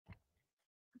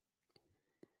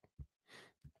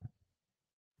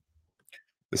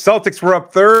The Celtics were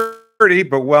up 30,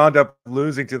 but wound up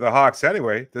losing to the Hawks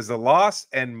anyway. Does the loss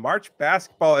and March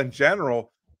basketball in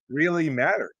general really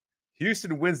matter?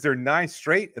 Houston wins their ninth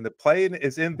straight, and the play-in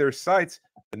is in their sights.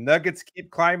 The Nuggets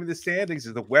keep climbing the standings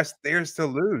as the West dares to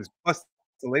lose. Plus,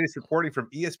 the latest reporting from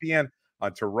ESPN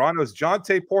on Toronto's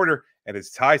Jontay Porter and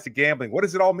his ties to gambling. What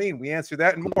does it all mean? We answer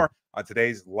that and more on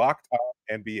today's Locked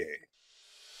On NBA.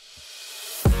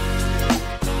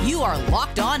 You are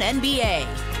Locked On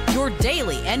NBA, your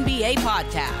daily NBA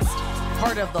podcast.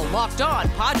 Part of the Locked On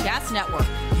Podcast Network,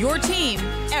 your team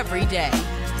every day.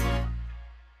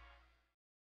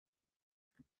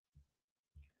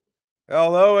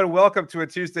 Hello and welcome to a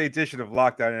Tuesday edition of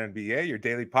Locked On NBA, your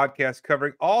daily podcast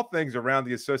covering all things around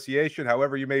the association,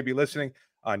 however you may be listening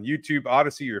on YouTube,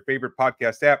 Odyssey, your favorite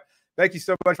podcast app. Thank you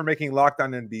so much for making Locked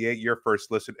On NBA your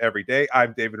first listen every day.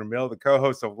 I'm David Ramil, the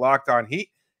co-host of Locked On Heat,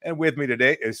 and with me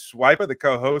today is Swipa, the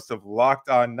co-host of Locked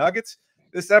On Nuggets.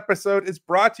 This episode is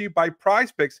brought to you by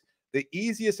PrizePicks, the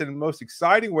easiest and most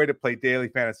exciting way to play daily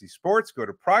fantasy sports. Go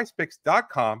to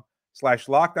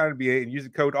prizepicks.com/LockedOnNBA and use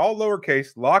the code all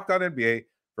lowercase LockedOnNBA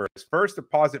for his first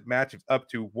deposit match of up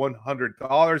to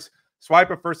 $100.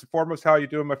 Swipa, first and foremost, how are you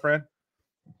doing, my friend?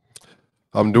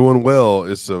 I'm doing well.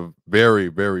 It's a very,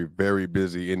 very, very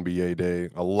busy NBA day.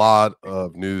 A lot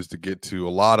of news to get to,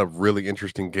 a lot of really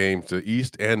interesting games. The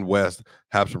East and West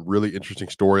have some really interesting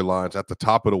storylines. At the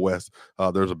top of the West,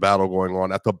 there's a battle going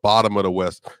on. At the bottom of the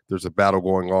West, there's a battle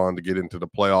going on to get into the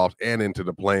playoffs and into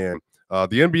the play-in.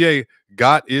 The NBA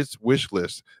got its wish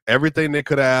list. Everything they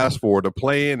could have asked for. The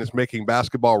play-in is making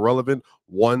basketball relevant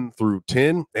 1 through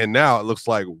 10, and now it looks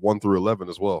like 1 through 11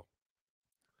 as well.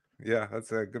 Yeah,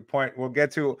 that's a good point. We'll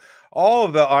get to all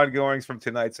of the ongoings from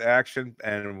tonight's action,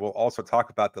 and we'll also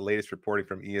talk about the latest reporting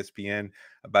from ESPN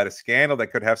about a scandal that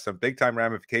could have some big-time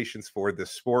ramifications for the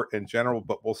sport in general.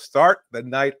 But we'll start the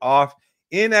night off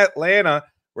in Atlanta,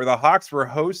 where the Hawks were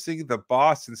hosting the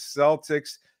Boston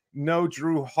Celtics. No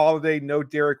Drew Holiday, no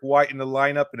Derek White in the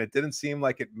lineup, and it didn't seem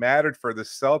like it mattered for the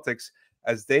Celtics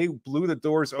as they blew the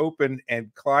doors open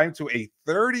and climbed to a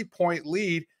 30-point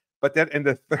lead. But then in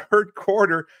the third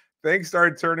quarter, things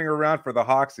started turning around for the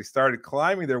Hawks. They started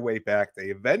climbing their way back.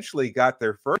 They eventually got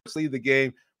their first lead of the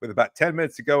game with about 10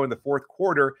 minutes to go in the fourth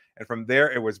quarter. And from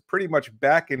there, it was pretty much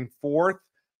back and forth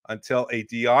until a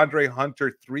DeAndre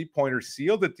Hunter three-pointer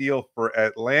sealed the deal for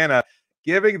Atlanta,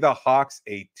 giving the Hawks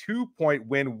a 2-point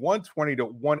win,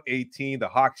 120-118. The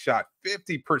Hawks shot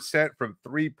 50% from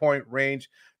three-point range.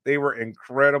 They were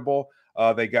incredible.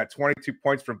 They got 22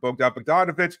 points from Bogdan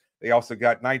Bogdanovic. They also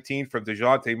got 19 from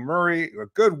DeJounte Murray. A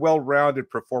good, well-rounded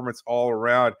performance all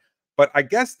around. But I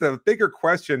guess the bigger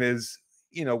question is,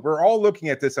 we're all looking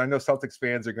at this. I know Celtics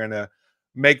fans are going to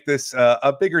make this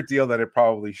a bigger deal than it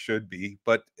probably should be.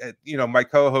 But, my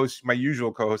co-host, my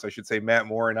usual co-host, I should say, Matt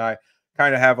Moore, and I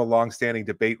kind of have a long-standing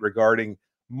debate regarding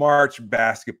March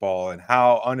basketball and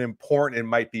how unimportant it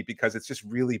might be because it's just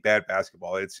really bad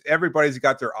basketball. Everybody's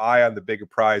got their eye on the bigger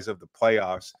prize of the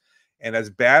playoffs. And as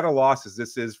bad a loss as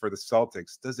this is for the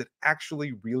Celtics, does it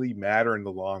actually really matter in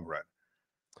the long run?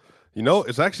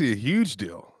 It's actually a huge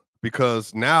deal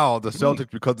because now the Celtics,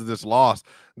 because of this loss,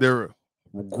 their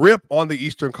grip on the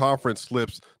Eastern Conference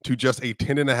slips to just a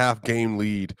 10.5 game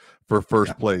lead for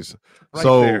first place.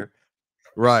 There.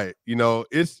 Right.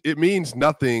 It means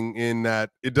nothing in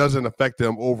that it doesn't affect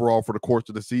them overall for the course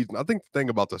of the season. I think the thing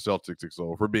about the Celtics,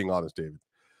 so if we're being honest, David,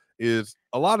 is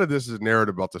a lot of this is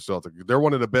narrative about the Celtics. They're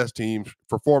one of the best teams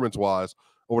performance-wise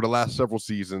over the last several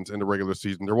seasons in the regular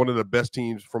season. They're one of the best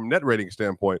teams from net rating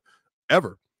standpoint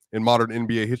ever in modern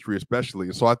NBA history, especially.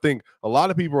 And so I think a lot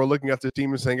of people are looking at this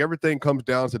team and saying everything comes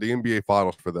down to the NBA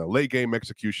Finals for them. Late game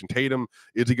execution. Tatum,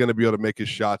 is he going to be able to make his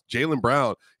shots? Jaylen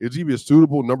Brown, is he a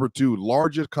suitable number 2?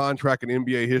 Largest contract in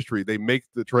NBA history. They make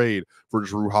the trade for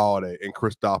Drew Holiday and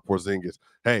Kristaps Porzingis.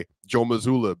 Hey, Joe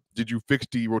Mazzulla, did you fix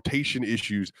the rotation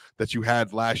issues that you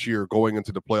had last year going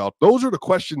into the playoffs? Those are the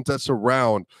questions that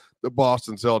surround the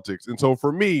Boston Celtics. And so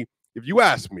for me, if you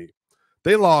ask me,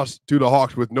 they lost to the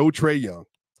Hawks with no Trae Young.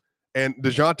 And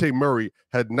DeJounte Murray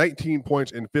had 19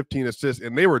 points and 15 assists,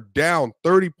 and they were down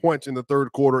 30 points in the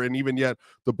third quarter, and even yet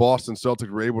the Boston Celtics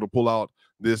were able to pull out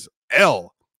this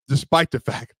L, despite the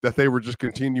fact that they were just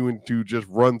continuing to just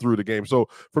run through the game. So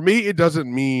for me, it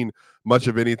doesn't mean much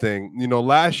of anything.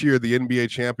 Last year, the NBA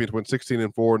champions went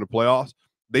 16-4 in the playoffs.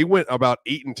 They went about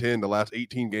 8-10 the last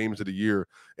 18 games of the year,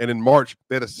 and in March,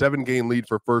 they had a 7-game lead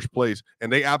for first place, and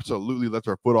they absolutely let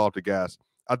their foot off the gas.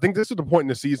 I think this is the point in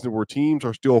the season where teams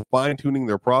are still fine-tuning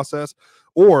their process,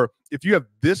 or if you have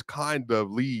this kind of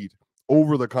lead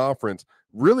over the conference,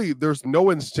 really there's no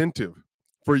incentive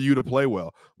for you to play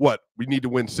well. What, we need to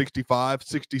win 65,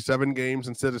 67 games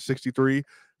instead of 63?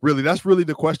 Really, that's really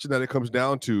the question that it comes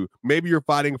down to. Maybe you're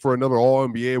fighting for another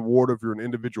All-NBA award if you're an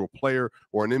individual player,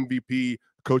 or an MVP,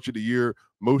 Coach of the Year,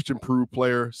 Most Improved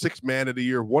Player, Sixth Man of the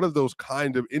Year, one of those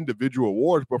kind of individual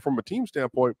awards. But from a team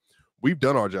standpoint, we've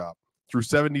done our job. Through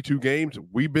 72 games,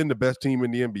 we've been the best team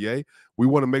in the NBA. We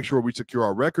want to make sure we secure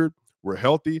our record. We're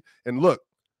healthy. And look,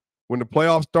 when the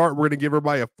playoffs start, we're going to give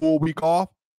everybody a full week off,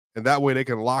 and that way they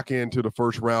can lock into the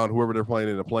first round, whoever they're playing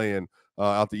in the play-in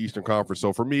out the Eastern Conference.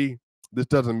 So for me, this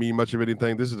doesn't mean much of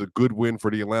anything. This is a good win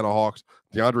for the Atlanta Hawks.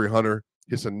 DeAndre Hunter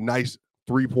hits a nice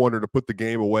three-pointer to put the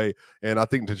game away, and I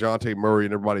think Jontay Murray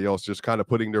and everybody else just kind of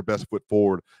putting their best foot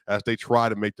forward as they try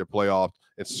to make the playoffs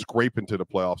and scrape into the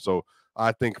playoffs. So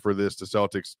I think for this, the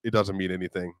Celtics, it doesn't mean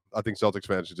anything. I think Celtics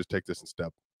fans should just take this in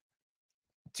step.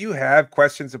 Do you have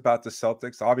questions about the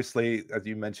Celtics? Obviously, as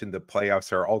you mentioned, the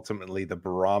playoffs are ultimately the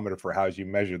barometer for how you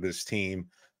measure this team.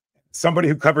 Somebody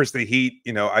who covers the Heat,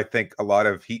 I think a lot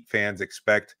of Heat fans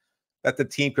expect that the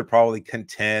team could probably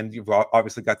contend. You've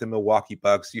obviously got the Milwaukee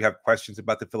Bucks. You have questions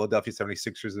about the Philadelphia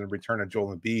 76ers and the return of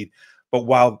Joel Embiid. But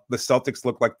while the Celtics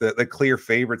look like the clear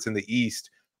favorites in the East,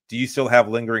 do you still have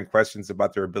lingering questions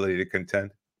about their ability to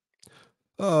contend?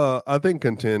 I think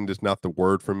contend is not the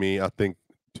word for me. I think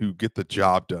to get the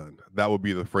job done, that would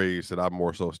be the phrase that I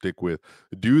more so stick with.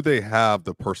 Do they have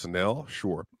the personnel?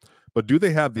 Sure. But do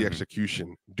they have the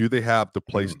execution? Do they have the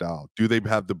play style? Do they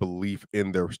have the belief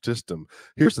in their system?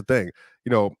 Here's the thing,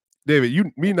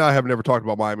 David, me and I have never talked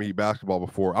about Miami Heat basketball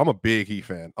before. I'm a big Heat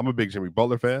fan. I'm a big Jimmy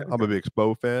Butler fan. I'm a big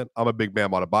Spo fan. I'm a big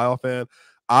Bam Adebayo fan.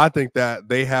 I think that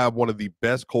they have one of the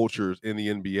best cultures in the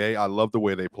NBA. I love the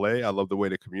way they play. I love the way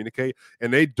they communicate,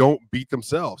 and they don't beat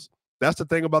themselves. That's the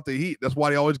thing about the Heat. That's why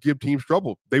they always give teams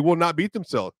trouble. They will not beat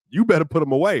themselves. You better put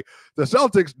them away. The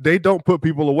Celtics, they don't put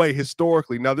people away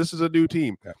historically. Now, this is a new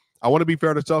team. Yeah. I want to be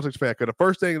fair to Celtics fan, because the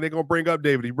first thing they're going to bring up,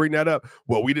 David, you bring that up,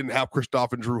 well, we didn't have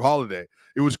Kristaps and Drew Holiday.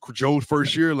 It was Joe's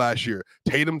first year last year.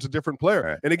 Tatum's a different player.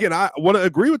 Right. And again, I want to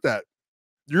agree with that.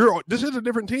 This is a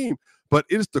different team, but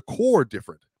it's the core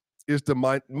different. Is the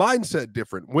mindset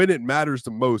different when it matters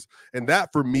the most? And that,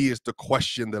 for me, is the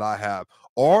question that I have.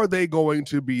 Are they going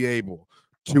to be able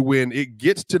to, when it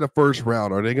gets to the first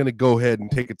round, are they going to go ahead and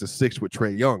take it to 6 with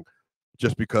Trae Young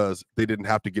just because they didn't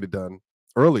have to get it done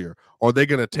earlier? Are they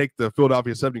going to take the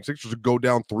Philadelphia 76ers and go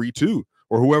down 3-2,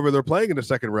 or whoever they're playing in the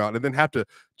second round, and then have to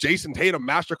Jason Tatum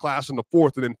masterclass in the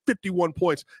fourth, and then 51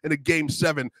 points in a game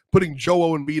 7, putting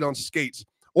Joel Embiid on skates?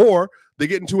 Or they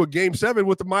get into a game 7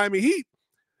 with the Miami Heat,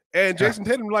 and Jason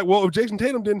Tatum, like, well, if Jason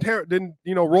Tatum didn't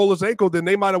roll his ankle, then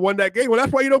they might have won that game. Well,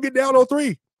 that's why you don't get down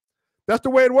 0-3. That's the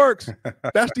way it works.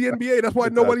 That's the NBA. That's why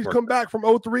nobody's come back from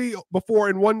 0-3 before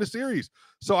and won the series.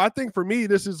 So I think for me,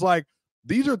 this is like,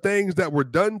 these are things that were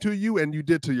done to you and you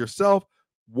did to yourself.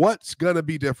 What's going to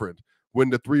be different when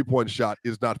the three-point shot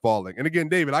is not falling? And again,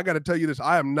 David, I got to tell you this.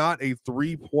 I am not a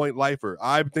three-point lifer.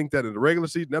 I think that in the regular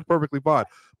season, that's perfectly fine.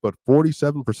 But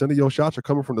 47% of your shots are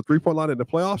coming from the three-point line in the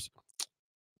playoffs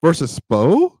versus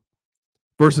Spo,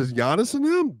 versus Giannis and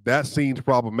them, that seems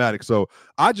problematic. So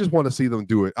I just want to see them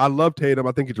do it. I love Tatum.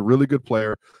 I think he's a really good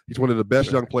player. He's one of the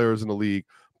best young players in the league.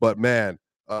 But, man,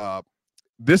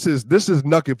 this is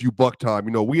knuck if you buck time.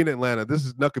 We in Atlanta, this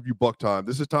is knuck if you buck time.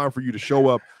 This is time for you to show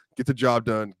up, get the job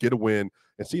done, get a win,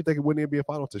 and see if they can win the NBA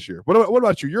Finals this year. What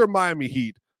about you? You're a Miami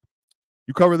Heat.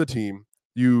 You cover the team.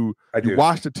 You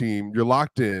watch the team. You're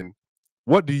locked in.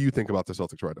 What do you think about the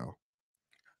Celtics right now?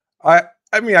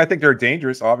 I mean, I think they're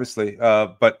dangerous, obviously.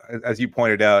 But as you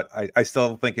pointed out, I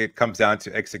still think it comes down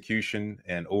to execution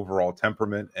and overall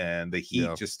temperament. And the Heat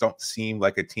just don't seem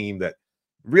like a team that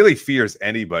really fears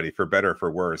anybody, for better or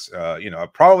for worse.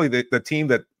 Probably the team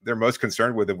that they're most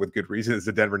concerned with, and with good reason, is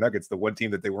the Denver Nuggets, the one team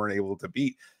that they weren't able to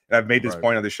beat. And I've made this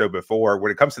point on the show before.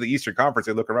 When it comes to the Eastern Conference,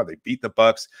 they look around. They beat the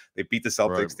Bucks. They beat the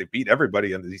Celtics. They beat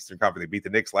everybody in the Eastern Conference. They beat the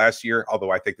Knicks last year,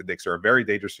 although I think the Knicks are a very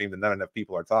dangerous team that not enough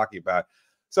people are talking about.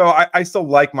 So I still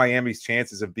like Miami's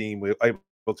chances of being able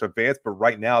to advance, but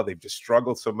right now they've just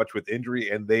struggled so much with injury,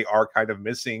 and they are kind of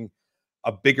missing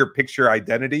a bigger picture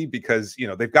identity because,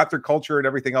 they've got their culture and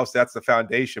everything else. That's the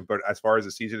foundation. But as far as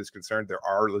the season is concerned, there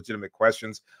are legitimate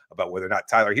questions about whether or not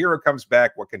Tyler Hero comes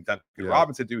back. What can Duncan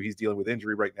Robinson do? He's dealing with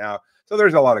injury right now. So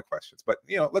there's a lot of questions. But,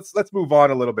 let's move on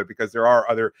a little bit because there are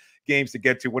other games to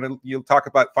get to. When you talk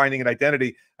about finding an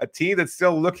identity, a team that's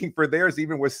still looking for theirs,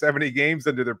 even with 70 games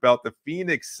under their belt, the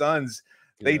Phoenix Suns.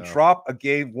 They drop a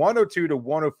game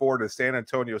 102-104 to San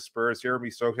Antonio Spurs.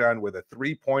 Jeremy Sochan with a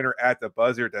three-pointer at the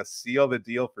buzzer to seal the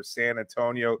deal for San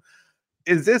Antonio.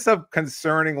 Is this a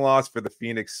concerning loss for the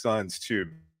Phoenix Suns too?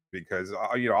 Because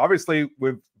obviously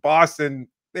with Boston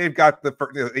they've got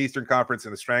the Eastern Conference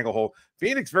in the stranglehold.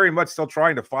 Phoenix very much still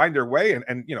trying to find their way.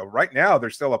 And right now they're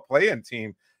still a play-in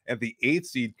team and the 8th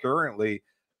seed currently.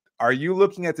 Are you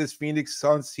looking at this Phoenix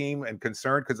Suns team and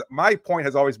concerned? Because my point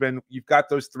has always been, you've got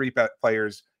those 3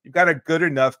 players. You've got a good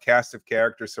enough cast of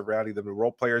characters surrounding them, the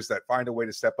role players that find a way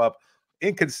to step up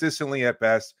inconsistently at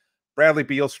best. Bradley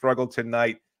Beal struggled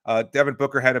tonight. Devin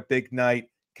Booker had a big night.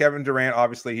 Kevin Durant,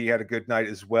 obviously, he had a good night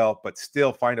as well, but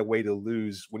still find a way to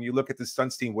lose. When you look at the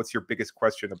Suns team, what's your biggest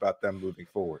question about them moving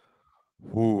forward?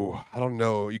 Ooh, I don't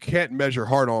know. You can't measure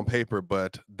hard on paper,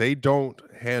 but they don't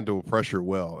handle pressure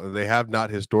well. They have not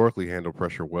historically handled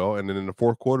pressure well. And then in the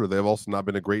fourth quarter, they've also not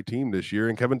been a great team this year.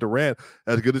 And Kevin Durant,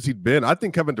 as good as he's been, I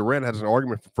think Kevin Durant has an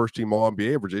argument for first team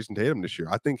All-NBA over Jason Tatum this year.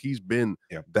 I think he's been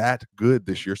that good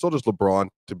this year. So does LeBron,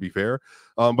 to be fair.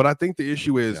 But I think the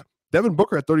issue is Devin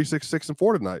Booker had 36, 6, and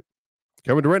 4 tonight.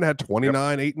 Kevin Durant had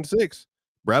 29, 8, and 6.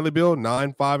 Bradley Beal,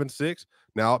 9, 5, and 6.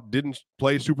 Now, didn't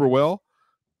play super well.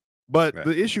 But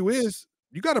the issue is,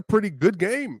 you got a pretty good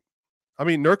game. I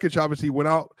mean, Nurkic obviously went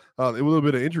out with a little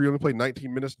bit of injury, only played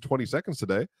 19 minutes and 20 seconds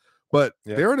today. But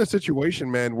they're in a situation,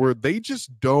 man, where they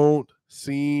just don't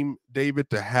seem, David,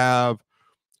 to have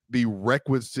the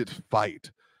requisite fight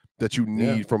that you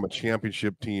need from a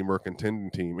championship team or a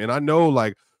contending team. And I know,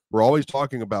 like, we're always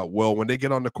talking about, well, when they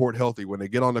get on the court healthy, well,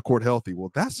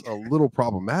 that's a little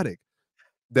problematic.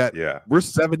 That we're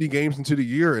 70 games into the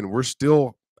year and we're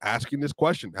still asking this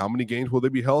question: how many games will they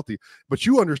be healthy? But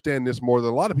you understand this more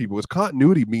than a lot of people, is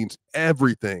continuity means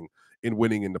everything in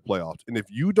winning in the playoffs. And if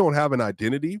you don't have an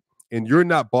identity and you're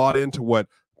not bought into what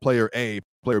player A,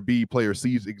 player B, player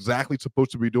C is exactly supposed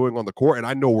to be doing on the court, and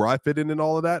I know where I fit in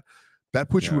all of that, that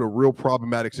puts you in a real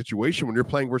problematic situation when you're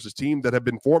playing versus teams that have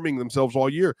been forming themselves all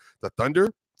year. The Thunder,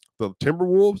 the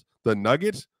Timberwolves, the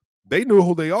Nuggets, they know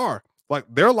who they are. Like,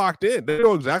 they're locked in. They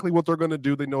know exactly what they're going to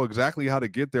do. They know exactly how to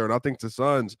get there. And I think the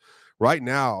Suns right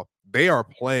now, they are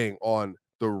playing on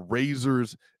the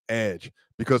razor's edge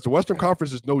because the Western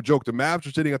Conference is no joke. The Mavs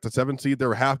are sitting at the 7th seed.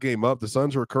 They're a half game up. The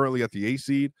Suns are currently at the 8th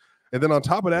seed. And then on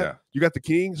top of that, you got the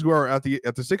Kings who are at the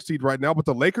 6th seed right now. But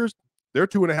the Lakers, they're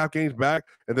 2.5 games back.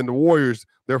 And then the Warriors,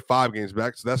 they're 5 games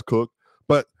back. So that's cooked.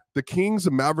 But the Kings,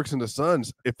 the Mavericks, and the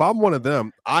Suns, if I'm one of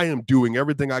them, I am doing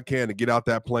everything I can to get out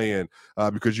that play-in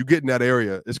because you get in that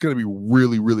area, it's going to be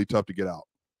really, really tough to get out.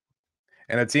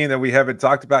 And a team that we haven't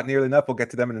talked about nearly enough, we'll get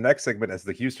to them in the next segment as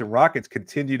the Houston Rockets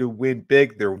continue to win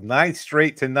big. They're 9th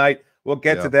straight tonight. We'll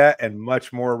get to that and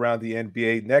much more around the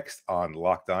NBA next on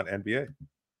Locked On NBA.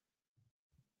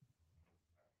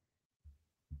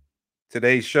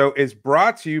 Today's show is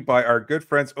brought to you by our good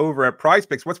friends over at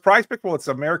PrizePicks. What's PrizePicks? Well, it's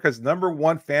America's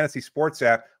 #1 fantasy sports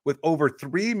app with over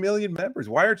 3 million members.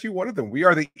 Why aren't you one of them? We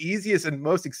are the easiest and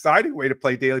most exciting way to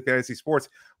play daily fantasy sports.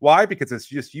 Why? Because it's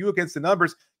just you against the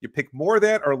numbers. You pick more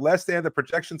than or less than the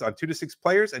projections on 2 to 6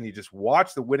 players, and you just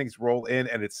watch the winnings roll in,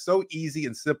 and it's so easy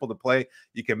and simple to play.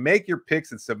 You can make your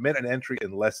picks and submit an entry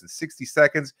in less than 60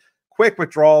 seconds. Quick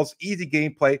withdrawals, easy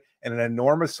gameplay, and an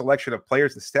enormous selection of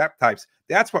players and stat types.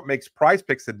 That's what makes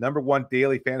PrizePicks the #1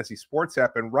 daily fantasy sports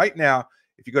app. And right now,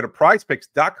 if you go to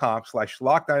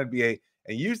prizepicks.com/LockedOnNBA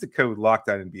and use the code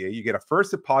LockedOnNBA, you get a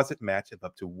first deposit match of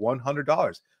up to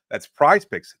 $100. That's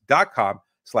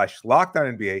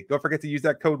prizepicks.com/LockedOnNBA. Don't forget to use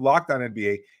that code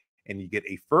LockedOnNBA, and you get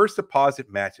a first deposit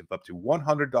match of up to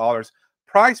 $100.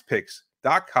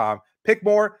 PrizePicks.com. Pick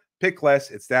more, pick less.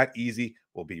 It's that easy.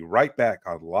 We'll be right back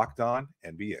on Locked On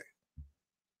NBA.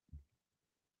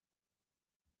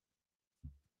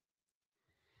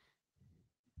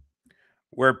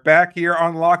 We're back here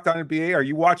on Locked On NBA. Are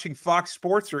you watching Fox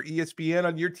Sports or ESPN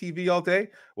on your TV all day?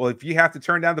 Well, if you have to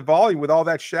turn down the volume with all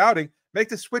that shouting, make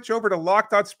the switch over to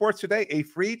Locked On Sports Today, a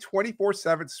free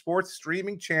 24/7 sports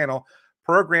streaming channel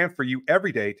programmed for you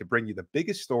every day to bring you the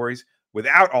biggest stories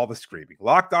without all the screaming.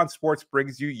 Locked On Sports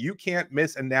brings you can't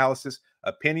miss analysis,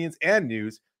 opinions, and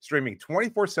news, streaming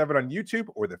 24/7 on YouTube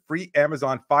or the free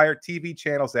Amazon Fire TV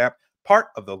channels app, part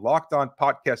of the Locked On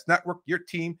Podcast Network, your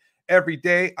team every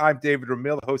day. I'm David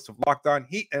Ramil, the host of Locked On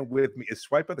Heat, and with me is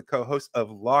Swipa, the co-host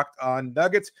of Locked On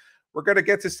Nuggets. We're going to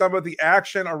get to some of the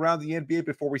action around the NBA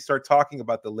before we start talking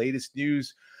about the latest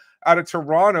news out of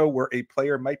Toronto, where a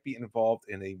player might be involved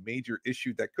in a major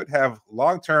issue that could have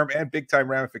long-term and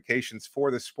big-time ramifications for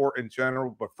the sport in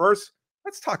general. But first,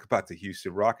 let's talk about the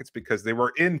Houston Rockets, because they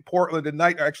were in Portland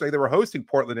tonight. Actually, they were hosting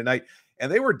Portland tonight,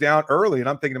 and they were down early. And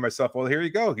I'm thinking to myself, well, here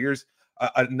you go. Here's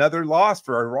another loss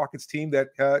for a Rockets team that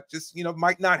just,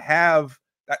 might not have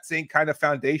that same kind of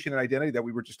foundation and identity that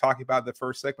we were just talking about in the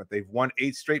first segment. They've won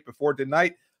 8 straight before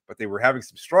tonight, but they were having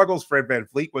some struggles. Fred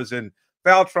VanVleet was in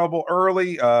foul trouble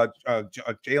early.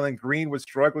 Jalen Green was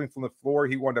struggling from the floor.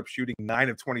 He wound up shooting 9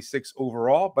 of 26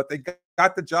 overall, but they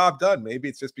got the job done. Maybe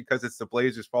it's just because it's the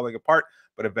Blazers falling apart,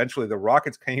 but eventually the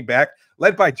Rockets came back,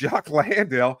 led by Jock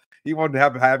Landale. He wound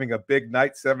up having a big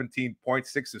night, 17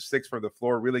 points, 6 of 6 from the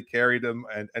floor, really carried him.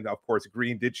 And of course,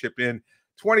 Green did chip in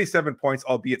 27 points,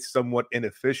 albeit somewhat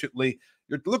inefficiently.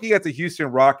 You're looking at the Houston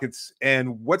Rockets,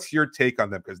 and what's your take on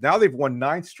them? Because now they've won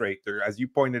 9 straight. They're, as you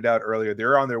pointed out earlier,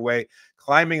 they're on their way,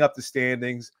 climbing up the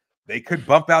standings. They could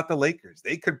bump out the Lakers.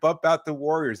 They could bump out the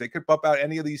Warriors. They could bump out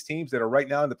any of these teams that are right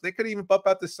now. They could even bump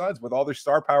out the Suns with all their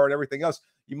star power and everything else.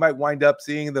 You might wind up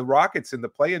seeing the Rockets in the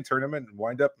play-in tournament and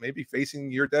wind up maybe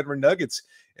facing your Denver Nuggets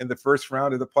in the first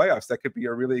round of the playoffs. That could be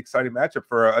a really exciting matchup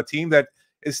for a team that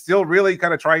is still really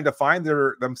kind of trying to find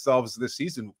themselves this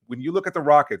season. When you look at the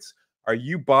Rockets, are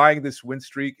you buying this win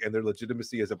streak and their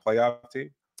legitimacy as a playoff team?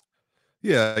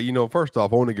 Yeah, first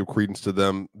off, I want to give credence to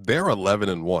them. They're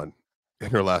 11-1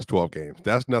 in their last 12 games.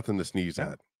 That's nothing to sneeze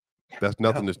at. That's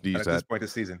nothing to sneeze at this point of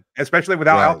the season, especially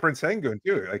without Right. Alperen Sengun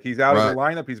too. Like he's out of the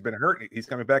lineup. He's been hurt. He's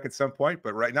coming back at some point,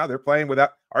 but right now they're playing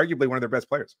without arguably one of their best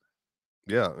players.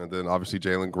 Yeah, and then obviously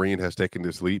Jalen Green has taken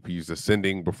this leap. He's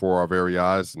ascending before our very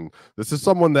eyes, and this is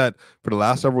someone that for the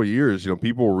last several years,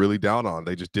 people were really down on.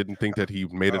 They just didn't think that he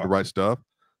made it the right stuff.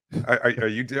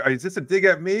 Is this a dig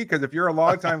at me? Because if you're a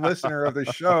longtime listener of the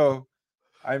show,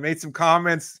 I made some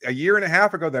comments a year and a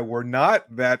half ago that were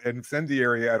not that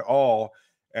incendiary at all.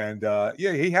 And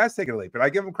yeah, he has taken a leap, but I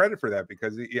give him credit for that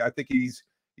because I think he's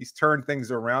turned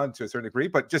things around to a certain degree.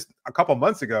 But just a couple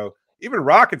months ago, even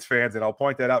Rockets fans, and I'll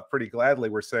point that out pretty gladly,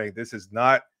 were saying this is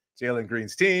not Jalen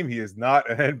Green's team. He is not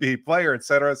an NBA player,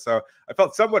 etc. So I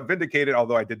felt somewhat vindicated,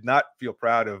 although I did not feel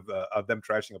proud of them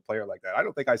trashing a player like that. I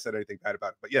don't think I said anything bad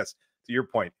about it. But yes, to your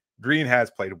point, Green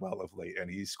has played well of late, and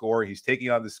he's scoring. He's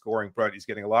taking on the scoring front. He's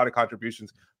getting a lot of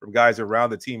contributions from guys around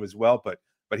the team as well. But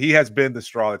he has been the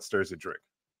straw that stirs the drink.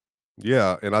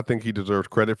 Yeah, and I think he deserves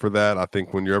credit for that. I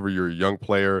think whenever you're a young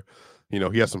player,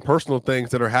 he has some personal things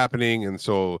that are happening. And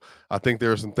so I think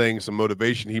there are some things, some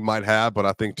motivation he might have. But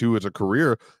I think, too, as a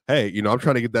career, hey, I'm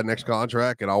trying to get that next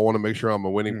contract, and I want to make sure I'm a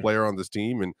winning player on this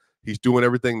team. And he's doing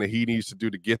everything that he needs to do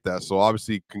to get that. So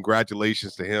obviously,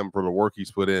 congratulations to him for the work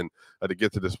he's put in to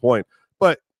get to this point.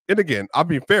 But, and again, I'll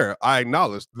be fair. I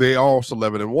acknowledge they are also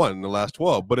 11-1 in the last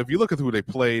 12. But if you look at who they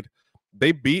played,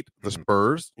 they beat the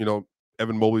Spurs,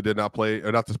 Evan Mobley did not play,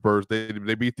 or not the Spurs. They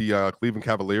beat the Cleveland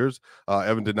Cavaliers.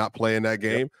 Evan did not play in that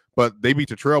game, but they beat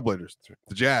the Trailblazers,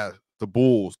 the Jazz, the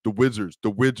Bulls, the Wizards,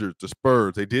 the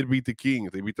Spurs. They did beat the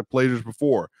Kings. They beat the Blazers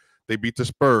before. They beat the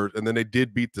Spurs, and then they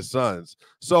did beat the Suns.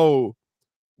 So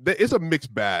it's a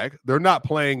mixed bag. They're not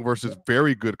playing versus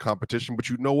very good competition, but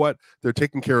you know what? They're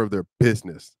taking care of their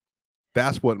business.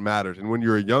 That's what matters. And when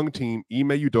you're a young team, Ime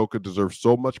Udoka deserves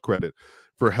so much credit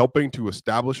for helping to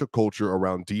establish a culture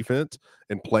around defense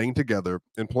and playing together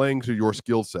and playing to your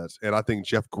skill sets. And I think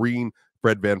Jeff Green,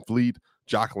 Fred VanVleet,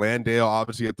 Jock Landale,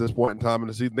 obviously at this point in time in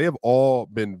the season, they have all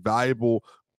been valuable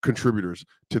contributors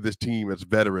to this team as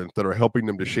veterans that are helping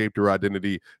them to shape their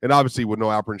identity. And obviously with no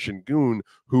Alperen Sengun,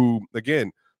 who,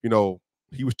 again,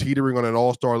 he was teetering on an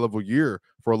all-star level year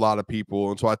for a lot of people.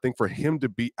 And so I think for him to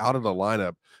be out of the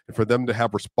lineup and for them to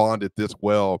have responded this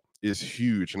well is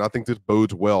huge. And I think this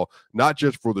bodes well, not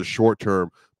just for the short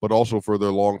term, but also for their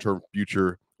long-term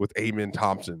future with Amen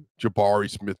Thompson, Jabari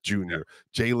Smith Jr.,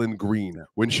 Jalen Green,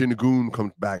 when Sengun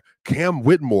comes back, Cam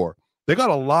Whitmore. They got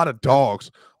a lot of dogs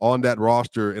on that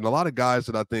roster and a lot of guys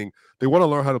that I think they want to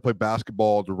learn how to play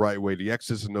basketball the right way, the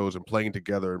X's and O's, and playing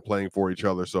together and playing for each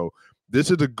other. So this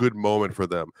is a good moment for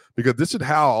them because this is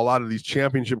how a lot of these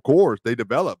championship cores, they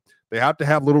develop. They have to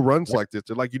have little runs like this.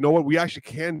 They're like, you know what? We actually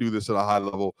can do this at a high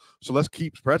level. So let's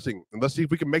keep pressing and let's see if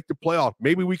we can make the playoff.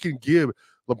 Maybe we can give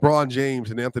LeBron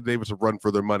James and Anthony Davis a run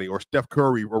for their money, or Steph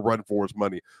Curry a run for his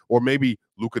money, or maybe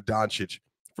Luka Doncic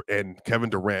and Kevin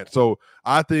Durant. So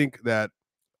I think that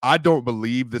I don't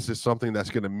believe this is something that's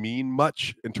going to mean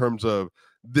much in terms of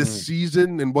this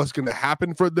season and what's going to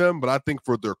happen for them. But I think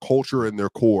for their culture and their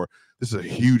core, this is a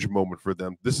huge moment for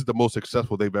them. This is the most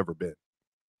successful they've ever been.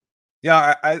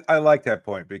 Yeah, I like that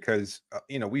point because,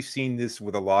 we've seen this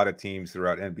with a lot of teams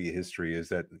throughout NBA history is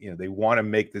that, they want to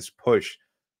make this push,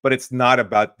 but it's not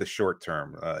about the short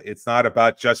term. It's not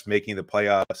about just making the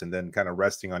playoffs and then kind of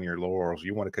resting on your laurels.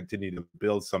 You want to continue to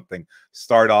build something,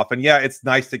 start off. And yeah, it's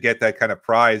nice to get that kind of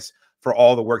prize for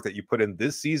all the work that you put in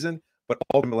this season. But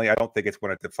ultimately, I don't think it's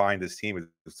going to define this team.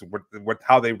 It's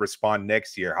how they respond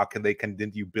next year. How can they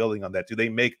continue building on that? Do they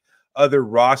make other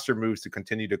roster moves to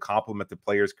continue to complement the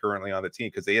players currently on the team?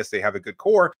 Because yes, they have a good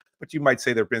core, but you might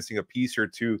say they're missing a piece or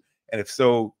two. And if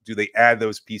so, do they add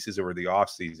those pieces over the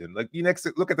offseason? Like, you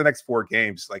look at the next 4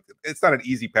 games. Like, it's not an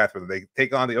easy path for them. They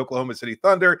take on the Oklahoma City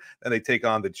Thunder, then they take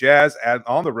on the Jazz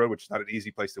on the road, which is not an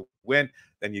easy place to win.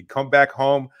 Then you come back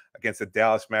home against the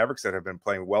Dallas Mavericks that have been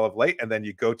playing well of late, and then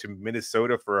you go to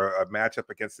Minnesota for a matchup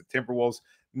against the Timberwolves.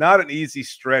 Not an easy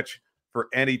stretch for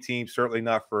any team, certainly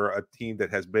not for a team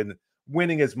that has been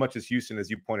winning as much as Houston, as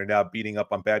you pointed out, beating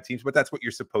up on bad teams, but that's what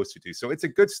you're supposed to do. So it's a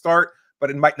good start, but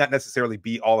it might not necessarily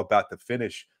be all about the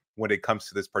finish when it comes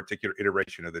to this particular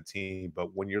iteration of the team.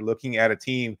 But when you're looking at a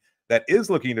team that is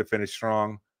looking to finish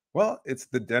strong, well, it's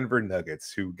the Denver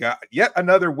Nuggets, who got yet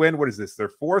another win. What is this? Their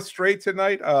 4th straight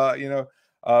tonight? You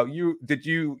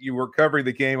were covering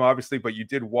the game, obviously, but you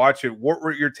did watch it. What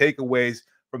were your takeaways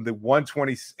from the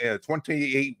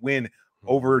 128 win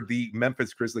over the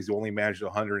Memphis Grizzlies, who only managed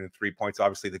 103 points?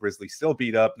 Obviously, the Grizzlies still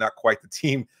beat up, not quite the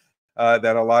team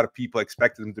that a lot of people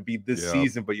expected them to be this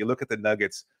season. But you look at the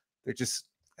Nuggets, they just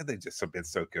have been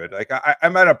so good. Like,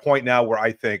 I'm at a point now where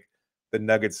I think the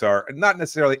Nuggets are not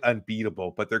necessarily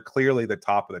unbeatable, but they're clearly the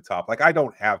top of the top. Like, I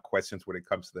don't have questions when it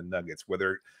comes to the Nuggets.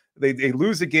 Whether they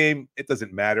lose a game, it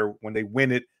doesn't matter. When they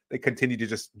win it, they continue to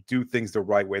just do things the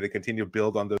right way. They continue to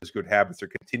build on those good habits. They're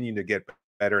continuing to get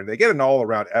better, and they get an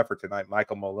all-around effort tonight.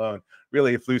 Michael Malone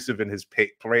really effusive in his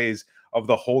praise of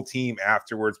the whole team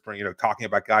afterwards, talking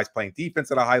about guys playing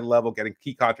defense at a high level, getting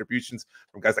key contributions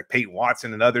from guys like Peyton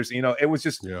Watson and others. It was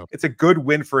just it's a good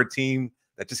win for a team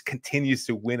that just continues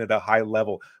to win at a high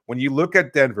level. When you look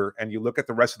at Denver and you look at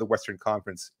the rest of the Western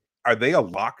Conference, are they a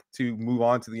lock to move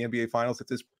on to the NBA Finals at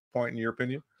this point, in your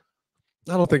opinion?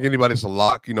 I don't think anybody's a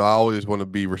lock. I always want to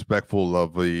be respectful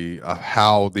of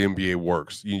how the NBA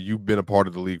works. You've been a part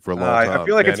of the league for a long time. I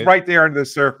feel like it's right there under the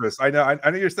surface. I know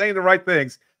you're saying the right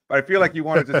things, but I feel like you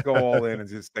want to just go all in and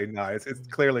just say, no, it's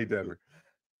clearly Denver.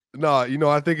 No,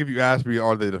 I think if you ask me,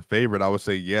 are they the favorite? I would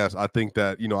say yes. I think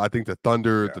that, I think the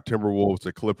Thunder, the Timberwolves,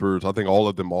 the Clippers, I think all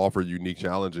of them offer unique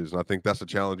challenges. And I think that's a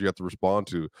challenge you have to respond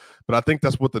to. But I think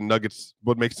that's what the Nuggets,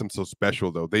 what makes them so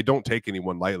special, though. They don't take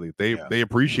anyone lightly. They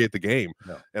appreciate the game.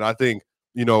 No. And I think,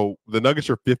 the Nuggets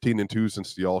are 15-2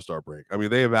 since the All-Star break. I mean,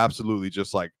 they have absolutely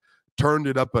just turned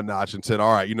it up a notch and said,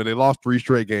 all right, they lost 3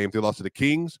 straight games. They lost to the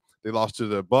Kings, they lost to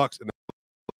the Bucks, and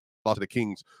lost to the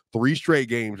Kings 3 straight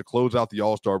games to close out the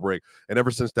All-Star break. And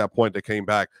ever since that point, they came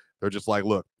back. They're just like,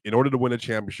 look, in order to win a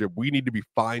championship, we need to be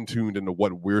fine-tuned into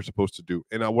what we're supposed to do.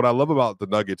 And what I love about the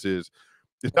Nuggets is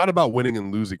it's not about winning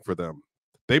and losing for them.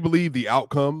 They believe the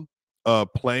outcome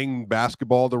of playing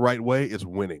basketball the right way is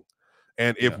winning.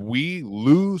 And if we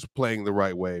lose playing the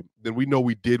right way, then we know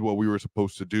we did what we were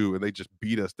supposed to do, and they just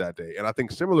beat us that day. And I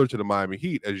think similar to the Miami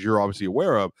Heat, as you're obviously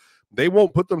aware of, they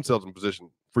won't put themselves in position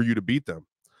for you to beat them.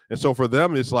 And so for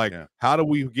them, it's how do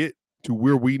we get to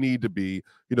where we need to be?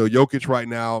 Jokic right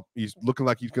now, he's looking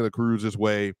like he's going to cruise his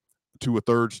way to a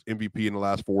 3rd MVP in the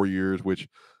last 4 years, which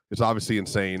is obviously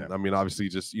insane. Yeah. I mean, obviously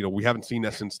just, we haven't seen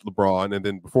that since LeBron. And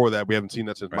then before that, we haven't seen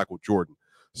that since Michael Jordan.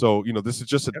 So, this is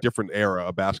just a different era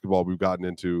of basketball we've gotten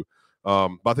into.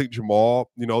 But I think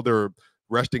Jamal, they're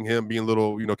resting him, being a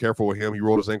little, careful with him. He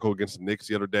rolled his ankle against the Knicks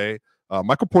the other day.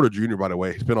 Michael Porter Jr., by the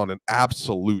way, has been on an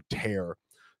absolute tear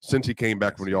since he came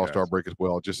back from the All-Star break as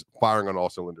well, just firing on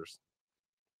all cylinders.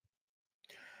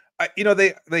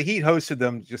 The Heat hosted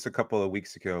them just a couple of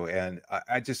weeks ago, and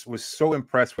I just was so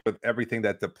impressed with everything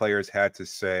that the players had to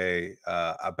say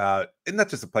about, and not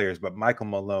just the players, but Michael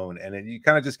Malone. And then you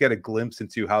kind of just get a glimpse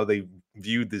into how they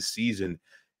viewed this season,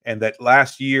 and that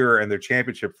last year and their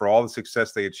championship, for all the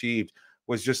success they achieved,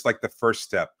 was just like the first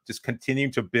step, just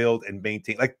continuing to build and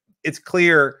maintain. Like, it's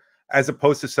clear, as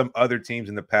opposed to some other teams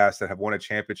in the past that have won a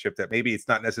championship, that maybe it's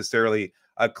not necessarily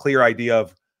a clear idea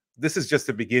of, this is just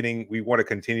the beginning. We want to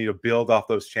continue to build off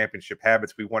those championship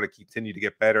habits. We want to continue to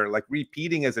get better. Like,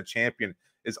 repeating as a champion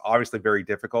is obviously very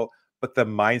difficult, but the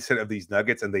mindset of these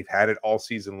Nuggets, and they've had it all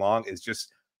season long, is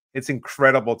just, it's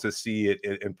incredible to see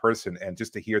it in person, and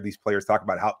just to hear these players talk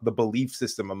about how the belief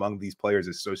system among these players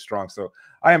is so strong. So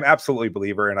I am absolutely a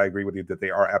believer, and I agree with you that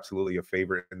they are absolutely a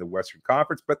favorite in the Western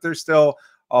Conference, but there's still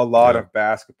a lot of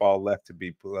basketball left to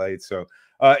be played. So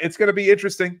it's going to be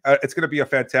interesting. It's going to be a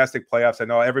fantastic playoffs. I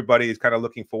know everybody is kind of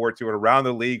looking forward to it around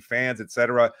the league, fans,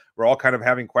 etc. We're all kind of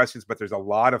having questions, but there's a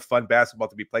lot of fun basketball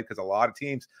to be played, because a lot of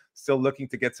teams still looking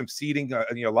to get some seeding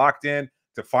locked in,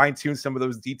 to fine-tune some of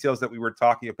those details that we were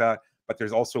talking about. But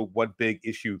there's also one big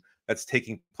issue that's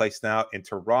taking place now in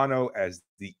Toronto, as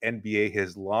the NBA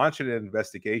has launched an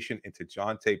investigation into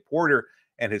Jontay Porter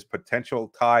and his potential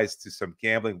ties to some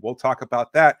gambling. We'll talk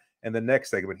about that in the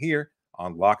next segment here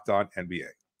on Locked On NBA.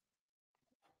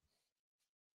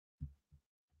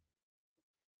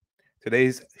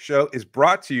 Today's show is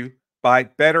brought to you by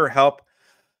BetterHelp.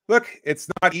 Look, it's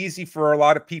not easy for a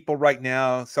lot of people right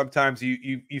now. Sometimes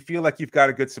you feel like you've got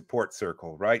a good support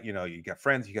circle, right? You know, you got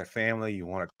friends, you got family, you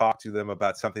want to talk to them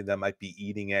about something that might be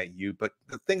eating at you. But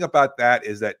the thing about that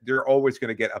is that they're always going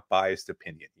to get a biased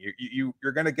opinion.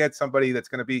 You're going to get somebody that's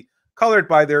going to be colored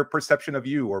by their perception of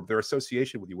you or their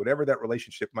association with you, whatever that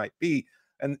relationship might be.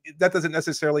 And that doesn't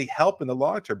necessarily help in the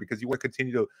long term, because you want to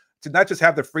continue to not just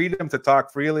have the freedom to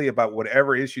talk freely about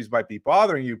whatever issues might be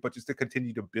bothering you, but just to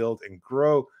continue to build and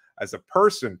grow as a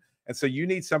person. And so you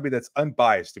need somebody that's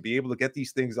unbiased to be able to get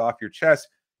these things off your chest.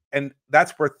 And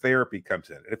that's where therapy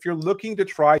comes in. And if you're looking to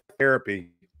try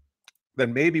therapy,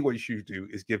 then maybe what you should do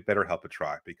is give BetterHelp a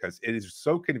try, because it is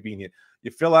so convenient. You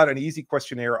fill out an easy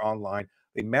questionnaire online.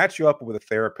 They match you up with a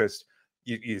therapist.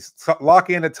 You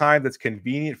lock in a time that's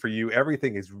convenient for you.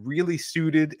 Everything is really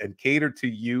suited and catered to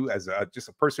you as just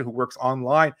a person who works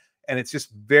online. And it's just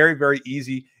very, very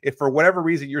easy. If for whatever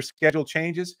reason your schedule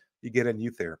changes, you get a new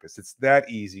therapist. It's that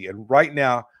easy. And right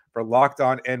now, for Locked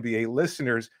On NBA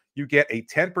listeners, you get a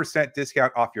 10%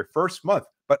 discount off your first month,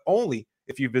 but only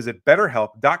if you visit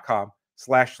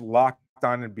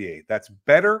betterhelp.com/LockedOnNBA. That's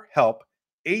BetterHelp,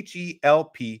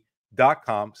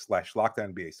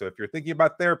 HELP.com/LockedOnNBA. So if you're thinking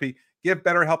about therapy, give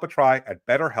BetterHelp a try at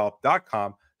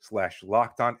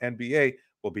betterhelp.com/LockedOnNBA.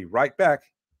 We'll be right back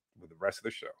with the rest of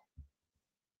the show.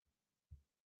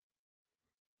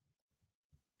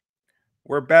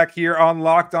 We're back here on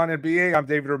Locked On NBA. I'm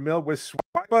David Ramil with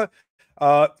Swipa.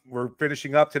 We're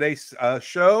finishing up today's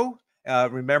show.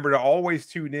 Remember to always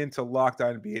tune in to Locked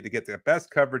On NBA to get the best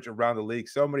coverage around the league.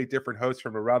 So many different hosts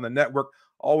from around the network,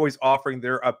 always offering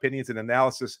their opinions and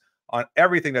analysis on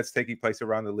everything that's taking place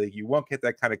around the league. You won't get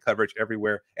that kind of coverage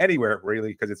anywhere, really,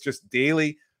 because it's just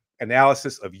daily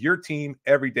analysis of your team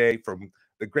every day, from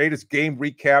the greatest game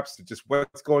recaps to just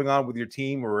what's going on with your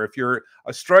team. Or if you're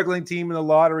a struggling team in the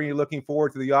lottery and you're looking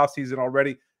forward to the offseason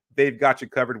already, they've got you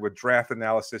covered with draft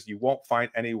analysis you won't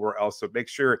find anywhere else. So make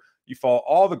sure you follow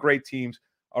all the great teams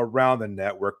around the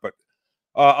network. But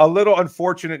a little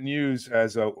unfortunate news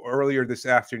as earlier this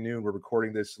afternoon, we're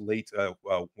recording this late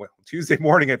Tuesday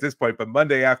morning at this point, but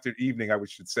Monday after evening, I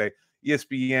should say,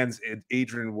 ESPN's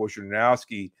Adrian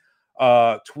Wojnarowski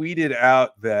tweeted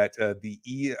out that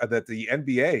the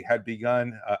NBA had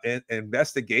begun an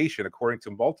investigation, according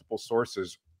to multiple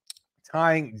sources,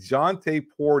 tying Jontay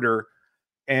Porter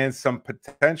and some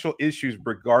potential issues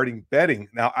regarding betting.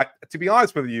 Now, to be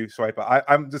honest with you, Swipa,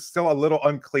 I'm just still a little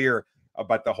unclear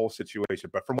about the whole situation.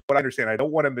 But from what I understand, I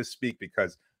don't want to misspeak,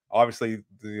 because obviously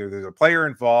there's a player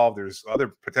involved. There's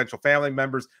other potential family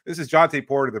members. This is Jontay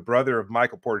Porter, the brother of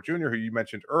Michael Porter Jr., who you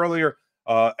mentioned earlier.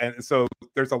 And so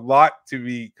there's a lot to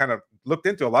be kind of looked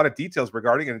into, a lot of details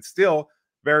regarding it. And it's still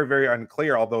very, very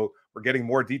unclear, although we're getting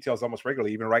more details almost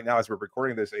regularly. Even right now, as we're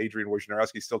recording this, Adrian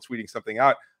Wojnarowski is still tweeting something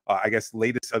out, I guess,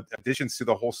 latest additions to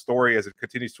the whole story as it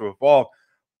continues to evolve.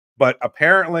 But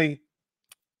apparently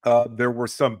there were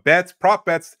some prop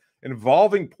bets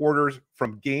involving Porters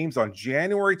from games on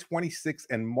January 26th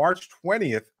and March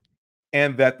 20th,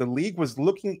 and that the league was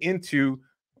looking into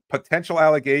potential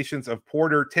allegations of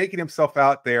Porter taking himself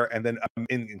out there, and then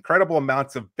in incredible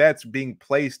amounts of bets being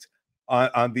placed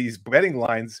on these betting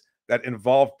lines that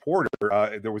involved Porter.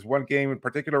 There was one game in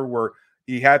particular where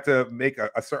he had to make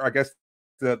I guess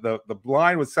the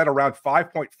line was set around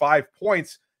 5.5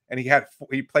 points, and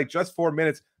he played just 4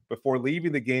 minutes before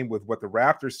leaving the game with what the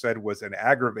Raptors said was an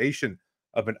aggravation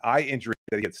of an eye injury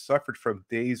that he had suffered from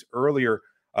days earlier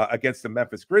against the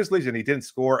Memphis Grizzlies, and he didn't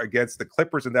score against the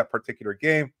Clippers in that particular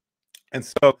game. And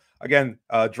so, again,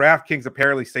 DraftKings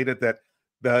apparently stated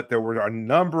that there were a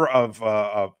number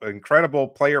of incredible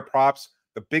player props.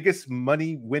 The biggest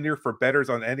money winner for bettors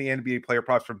on any NBA player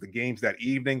props from the games that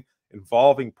evening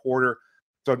involving Porter.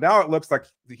 So now it looks like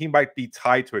he might be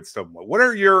tied to it somewhat. What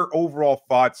are your overall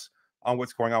thoughts on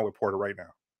what's going on with Porter right now?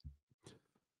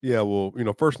 Yeah, well,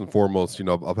 first and foremost,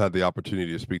 I've had the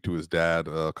opportunity to speak to his dad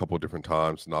a couple of different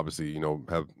times, and obviously,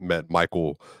 have met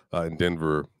Michael in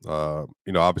Denver.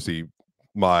 Obviously,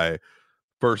 my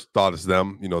first thought is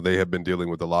them. They have been dealing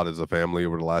with a lot as a family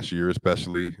over the last year,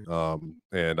 especially,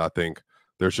 and I think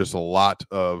there's just a lot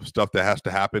of stuff that has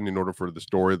to happen in order for the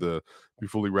story to be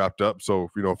fully wrapped up. So,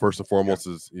 first and foremost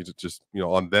is just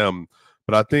on them.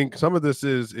 But I think some of this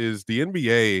is the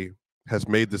NBA has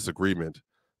made this agreement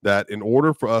that in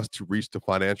order for us to reach the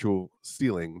financial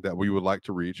ceiling that we would like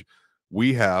to reach,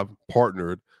 we have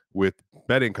partnered with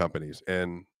betting companies.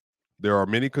 And there are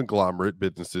many conglomerate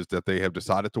businesses that they have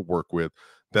decided to work with,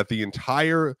 that the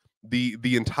entire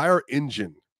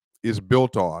engine is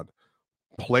built on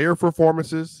player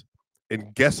performances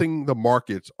and guessing the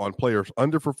markets on players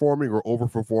underperforming or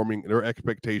overperforming their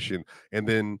expectation. And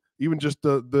then even just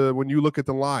the when you look at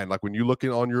the line, like when you look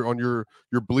on your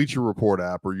Bleacher Report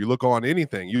app, or you look on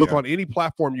anything, you look on any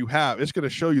platform you have, it's going to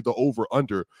show you the over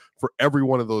under for every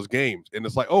one of those games. And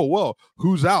it's like, oh, well,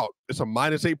 who's out? It's a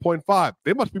minus 8.5.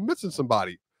 They must be missing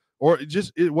somebody, or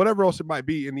whatever else it might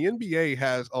be. And the NBA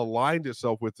has aligned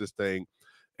itself with this thing.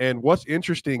 And what's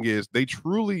interesting is they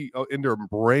truly, in their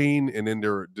brain and in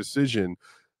their decision,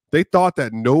 they thought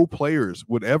that no players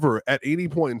would ever, at any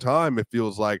point in time, it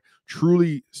feels like,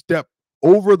 truly step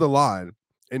over the line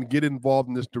and get involved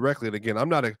in this directly. And again, I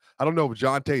don't know if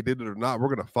Jontay did it or not. We're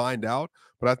going to find out.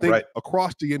 But I think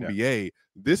across the NBA,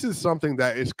 this is something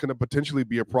that is going to potentially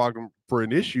be a problem for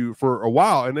an issue for a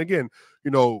while. And again,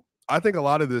 I think a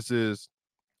lot of this is,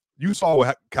 you saw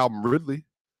what Calvin Ridley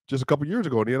just a couple years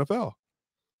ago in the NFL.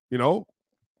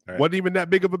 Wasn't even that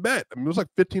big of a bet. I mean, it was like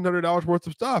 $1,500 worth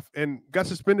of stuff and got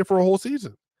suspended for a whole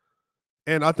season.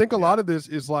 And I think a lot of this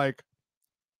is like,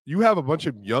 you have a bunch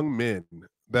of young men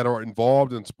that are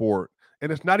involved in sport,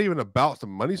 and it's not even about the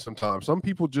money sometimes. Some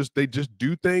people just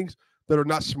do things that are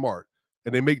not smart,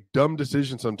 and they make dumb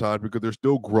decisions sometimes because they're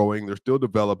still growing, they're still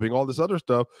developing, all this other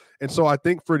stuff. And so I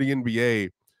think for the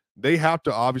NBA, they have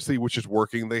to, obviously, which is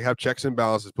working, they have checks and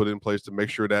balances put in place to make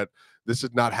sure that this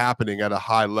is not happening at a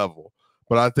high level.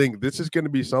 But I think this is going to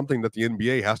be something that the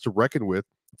NBA has to reckon with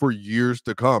for years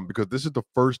to come, because this is the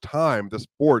first time the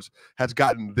sports has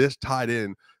gotten this tied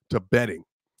in to betting.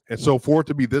 And so for it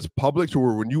to be this public, to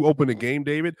where when you open a game,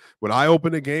 David, when I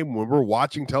open a game, when we're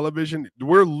watching television,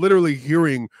 we're literally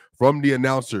hearing from the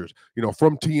announcers,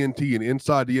 from TNT and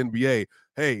inside the NBA,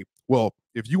 hey, well,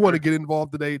 if you want to get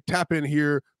involved today, tap in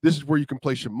here. This is where you can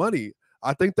place your money.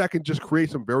 I think that can just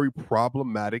create some very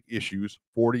problematic issues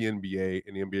for the NBA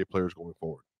and the NBA players going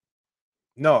forward.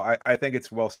 No, I think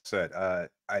it's well said. I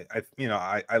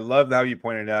love how you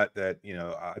pointed out that,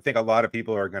 I think a lot of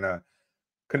people are going to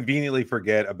conveniently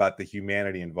forget about the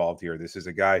humanity involved here. This is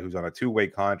a guy who's on a two-way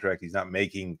contract. He's not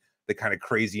making the kind of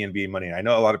crazy NBA money. And I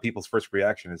know a lot of people's first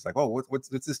reaction is like, oh, what's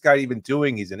this guy even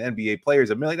doing? He's an NBA player. He's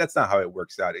a million. That's not how it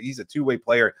works out. He's a two-way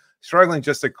player struggling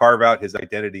just to carve out his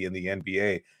identity in the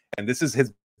NBA. And this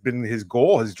has been his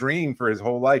goal, his dream for his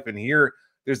whole life. And here,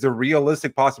 there's the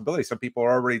realistic possibility. Some people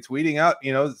are already tweeting out,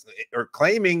 or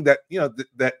claiming that,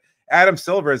 that Adam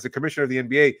Silver, as the commissioner of the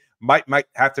NBA, might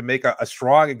have to make a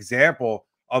strong example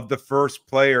of the first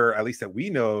player, at least that we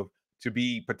know of, to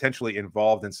be potentially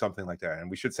involved in something like that. And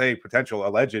we should say potential,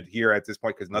 alleged here at this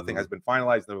point, because nothing has been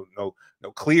finalized. No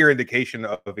clear indication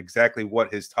of exactly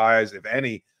what his ties, if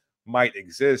any, might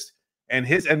exist. And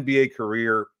his NBA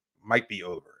career might be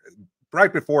over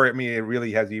right before, it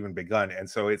really hasn't even begun. And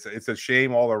so it's a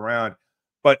shame all around.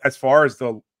 But as far as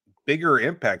the bigger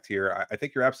impact here, I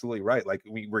think you're absolutely right. Like,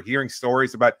 we're hearing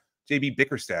stories about JB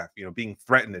Bickerstaff, being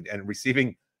threatened and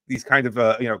receiving these kind of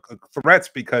threats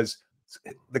because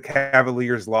the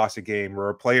Cavaliers lost a game, or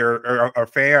a player or a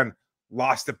fan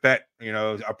lost a bet,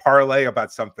 a parlay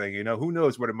about something, who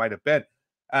knows what it might have been.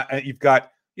 And you've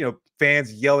got,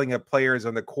 fans yelling at players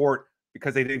on the court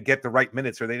because they didn't get the right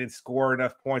minutes, or they didn't score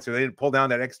enough points, or they didn't pull down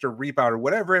that extra rebound, or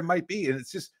whatever it might be. And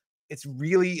it's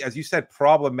really, as you said,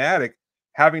 problematic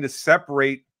having to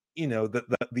separate,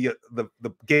 the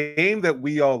game that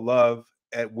we all love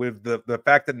with the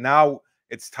fact that now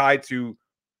it's tied to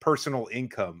personal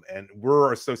income, and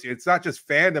we're associated. It's not just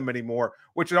fandom anymore,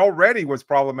 which already was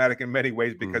problematic in many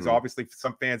ways, because obviously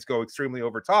some fans go extremely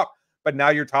over top, but now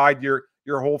you're tied your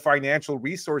whole financial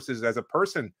resources as a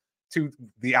person to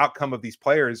the outcome of these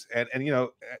players. And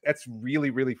that's really,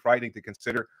 really frightening to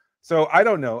consider. So I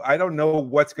don't know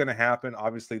what's going to happen.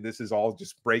 Obviously, this is all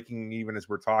just breaking even as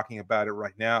we're talking about it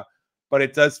right now, but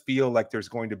it does feel like there's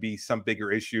going to be some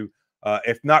bigger issue.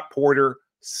 If not Porter,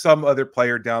 some other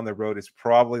player down the road is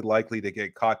probably likely to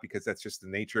get caught, because that's just the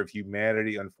nature of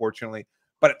humanity, unfortunately.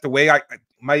 But the way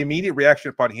my immediate reaction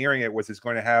upon hearing it was, it's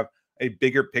going to have a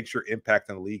bigger picture impact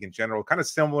on the league in general, kind of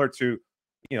similar to,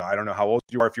 I don't know how old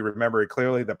you are, if you remember it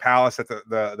clearly, the Palace at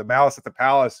the Malice at the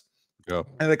Palace,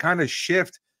 and the kind of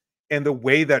shift in the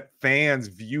way that fans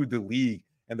viewed the league,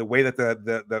 and the way that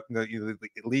the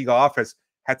league office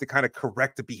had to kind of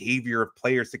correct the behavior of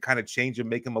players to kind of change and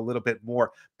make them a little bit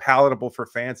more palatable for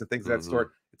fans and things of that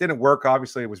sort. It didn't work.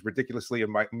 Obviously, it was ridiculously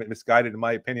misguided, in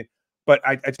my opinion. But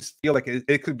I just feel like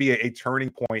it could be a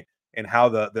turning point in how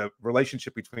the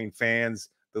relationship between fans,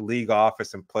 the league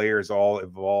office, and players all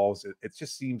evolves. It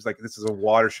just seems like this is a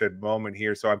watershed moment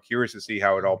here. So I'm curious to see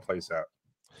how it all plays out.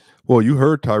 Well, you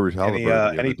heard Tyrese Halliburton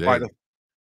the other day.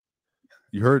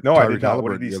 You heard no, Tyrese I did not.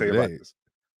 Halliburton What did he say about this?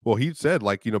 Well, he said,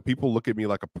 like, people look at me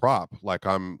like a prop, like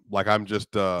I'm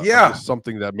just I'm Yeah. just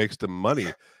something that makes them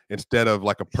money instead of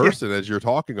like a Yeah. person, as you're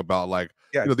talking about. Like,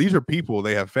 Yeah. these are people,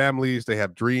 they have families, they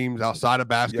have dreams outside of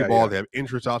basketball, they have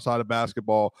interests outside of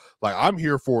basketball. Like, I'm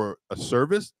here for a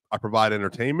service, I provide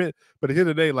entertainment, but at the end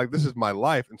of the day, like, this is my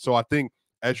life. And so I think,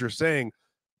 as you're saying,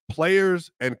 players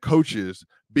and coaches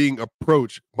being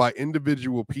approached by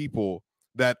individual people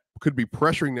that could be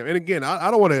pressuring them. And again, I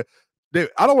don't want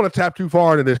to tap too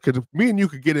far into this, because me and you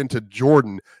could get into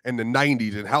Jordan in the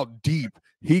 90s and how deep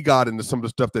he got into some of the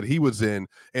stuff that he was in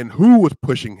and who was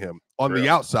pushing him on the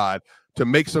outside to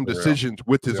make some decisions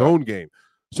with his own game.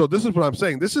 So this is what I'm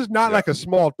saying. This is not like a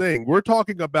small thing. We're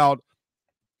talking about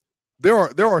there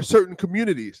are certain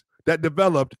communities that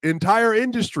developed entire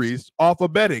industries off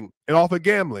of betting and off of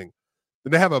gambling.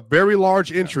 And they have a very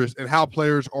large interest in how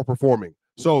players are performing.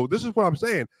 So this is what I'm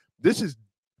saying.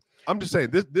 I'm just saying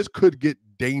this could get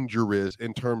dangerous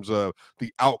in terms of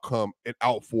the outcome and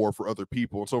outpour for other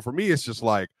people. And so for me, it's just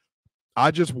like,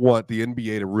 I just want the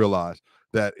NBA to realize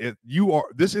that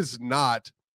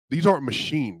these aren't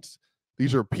machines.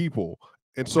 These are people.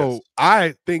 And so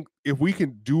I think if we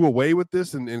can do away with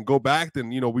this and go back, then,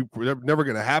 we're never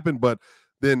going to happen. But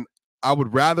then I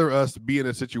would rather us be in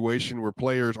a situation where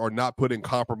players are not put in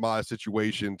compromised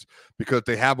situations because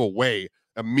they have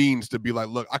a means to be like,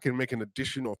 look, I can make an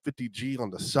additional 50G on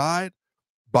the side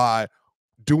by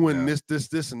doing this,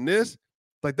 and this.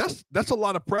 Like, that's a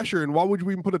lot of pressure. And why would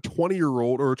you even put a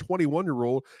 20-year-old or a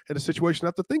 21-year-old in a situation to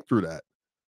have to think through that?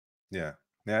 Yeah.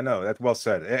 Yeah, no, that's well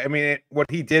said. I mean,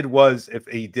 what he did was, if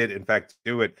he did in fact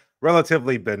do it,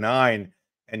 relatively benign,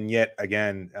 and yet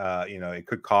again, it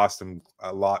could cost him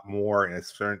a lot more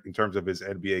in terms of his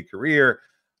NBA career.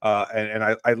 And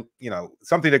I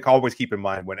something to always keep in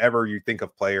mind whenever you think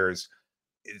of players,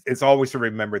 it's always to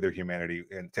remember their humanity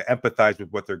and to empathize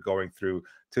with what they're going through,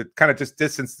 to kind of just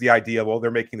distance the idea of, well, they're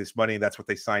making this money and that's what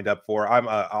they signed up for. I'm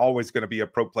always going to be a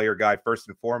pro player guy first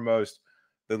and foremost.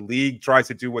 The league tries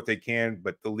to do what they can,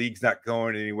 but the league's not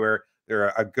going anywhere.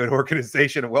 They're a good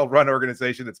organization, a well-run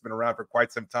organization that's been around for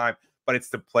quite some time, but it's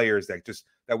the players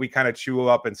that we kind of chew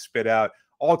up and spit out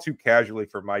all too casually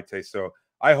for my taste. So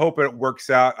I hope it works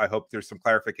out. I hope there's some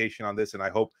clarification on this, and I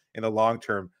hope in the long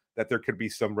term that there could be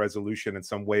some resolution and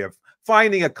some way of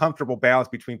finding a comfortable balance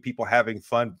between people having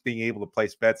fun, being able to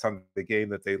place bets on the game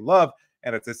that they love,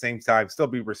 and at the same time still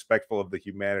be respectful of the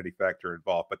humanity factor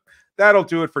involved. But that'll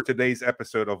do it for today's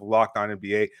episode of Locked On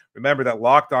NBA. Remember that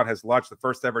Locked On has launched the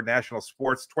first ever national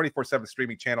sports 24/7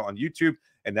 streaming channel on YouTube,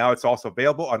 and now it's also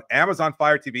available on Amazon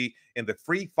Fire TV in the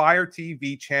free Fire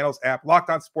TV channels app. Locked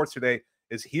On Sports Today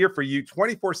is here for you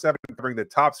 24/7, covering the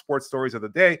top sports stories of the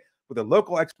day with the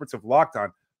local experts of Locked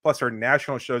On, plus our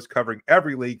national shows covering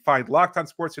every league. Find Locked On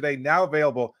Sports Today now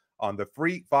available on the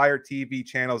free Fire TV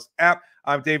channels app.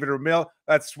 I'm David Ramil.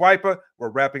 That's Swipa. We're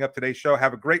wrapping up today's show.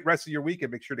 Have a great rest of your week,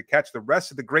 and make sure to catch the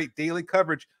rest of the great daily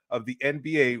coverage of the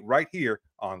NBA right here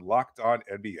on Locked On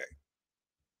NBA.